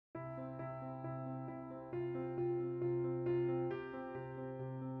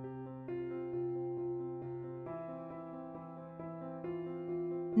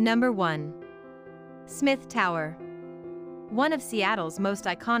Number 1. Smith Tower. One of Seattle's most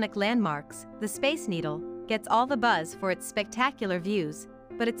iconic landmarks, the Space Needle, gets all the buzz for its spectacular views,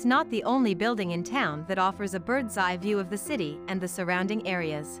 but it's not the only building in town that offers a bird's-eye view of the city and the surrounding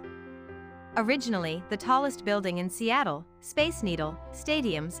areas. Originally the tallest building in Seattle, Space Needle,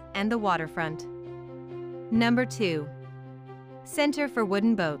 stadiums, and the waterfront. Number 2. Center for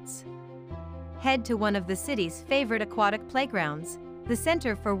Wooden Boats. Head to one of the city's favorite aquatic playgrounds, the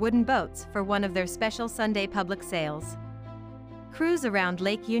Center for Wooden Boats, for one of their special Sunday public sales. Cruise around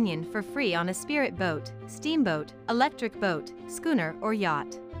Lake Union for free on a spirit boat, steamboat, electric boat, schooner, or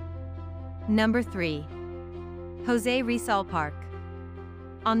yacht. Number 3. Jose Rizal Park.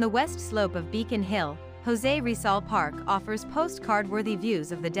 On the west slope of Beacon Hill, Jose Rizal Park offers postcard-worthy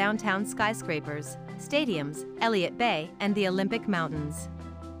views of the downtown skyscrapers, stadiums, Elliott Bay, and the Olympic Mountains.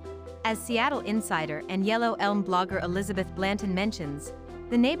 As Seattle insider and Yellow Elm blogger Elizabeth Blanton mentions,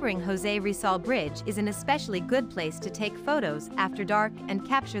 the neighboring Jose Rizal Bridge is an especially good place to take photos after dark and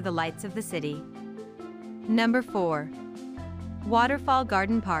capture the lights of the city. Number 4. Waterfall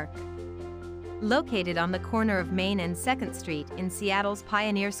Garden Park. Located on the corner of Main and 2nd Street in Seattle's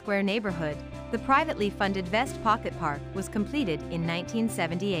Pioneer Square neighborhood, the privately funded Vest Pocket Park was completed in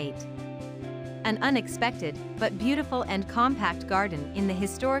 1978. An unexpected but beautiful and compact garden in the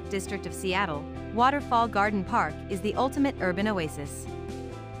historic district of Seattle, Waterfall Garden Park is the ultimate urban oasis.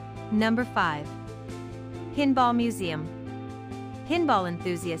 Number 5. Pinball Museum. Pinball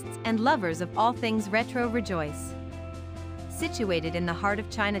enthusiasts and lovers of all things retro rejoice. Situated in the heart of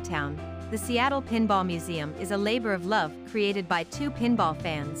Chinatown, the Seattle Pinball Museum is a labor of love created by 2 pinball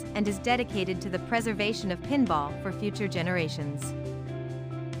fans and is dedicated to the preservation of pinball for future generations.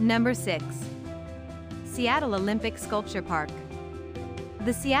 Number 6. Seattle Olympic Sculpture Park.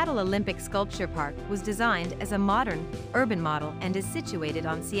 The Seattle Olympic Sculpture Park was designed as a modern, urban model and is situated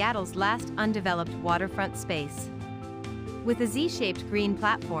on Seattle's last undeveloped waterfront space. With a Z-shaped green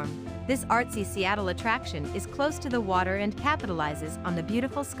platform, this artsy Seattle attraction is close to the water and capitalizes on the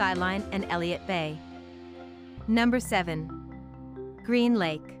beautiful skyline and Elliott Bay. Number 7. Green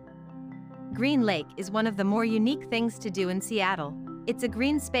Lake. Green Lake is one of the more unique things to do in Seattle. It's a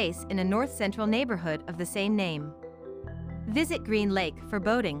green space in a north-central neighborhood of the same name. Visit Green Lake for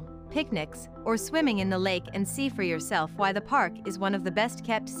boating, picnics, or swimming in the lake and see for yourself why the park is one of the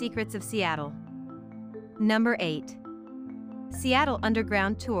best-kept secrets of Seattle. Number 8. Seattle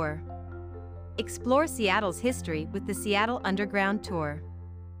Underground Tour. Explore Seattle's history with the Seattle Underground Tour.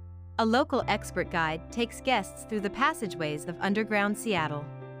 A local expert guide takes guests through the passageways of underground Seattle.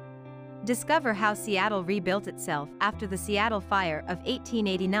 Discover how Seattle rebuilt itself after the Seattle Fire of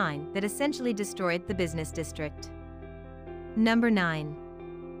 1889 that essentially destroyed the business district. Number 9.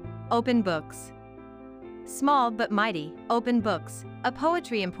 Open Books. Small but mighty, Open Books, a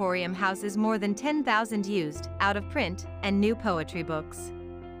poetry emporium, houses more than 10,000 used, out-of-print, and new poetry books.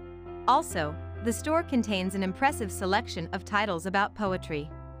 Also, the store contains an impressive selection of titles about poetry.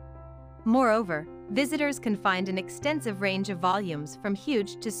 Moreover, visitors can find an extensive range of volumes from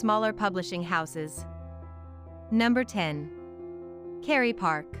huge to smaller publishing houses. Number 10. Cary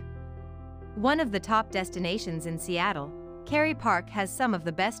Park. One of the top destinations in Seattle, Cary Park has some of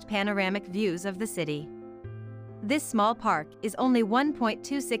the best panoramic views of the city. This small park is only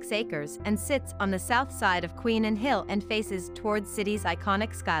 1.26 acres and sits on the south side of Queen and Hill and faces towards city's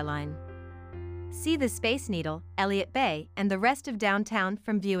iconic skyline. See the Space Needle, Elliott Bay, and the rest of downtown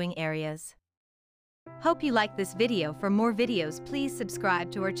from viewing areas. Hope you liked this video. For more videos, please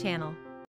subscribe to our channel.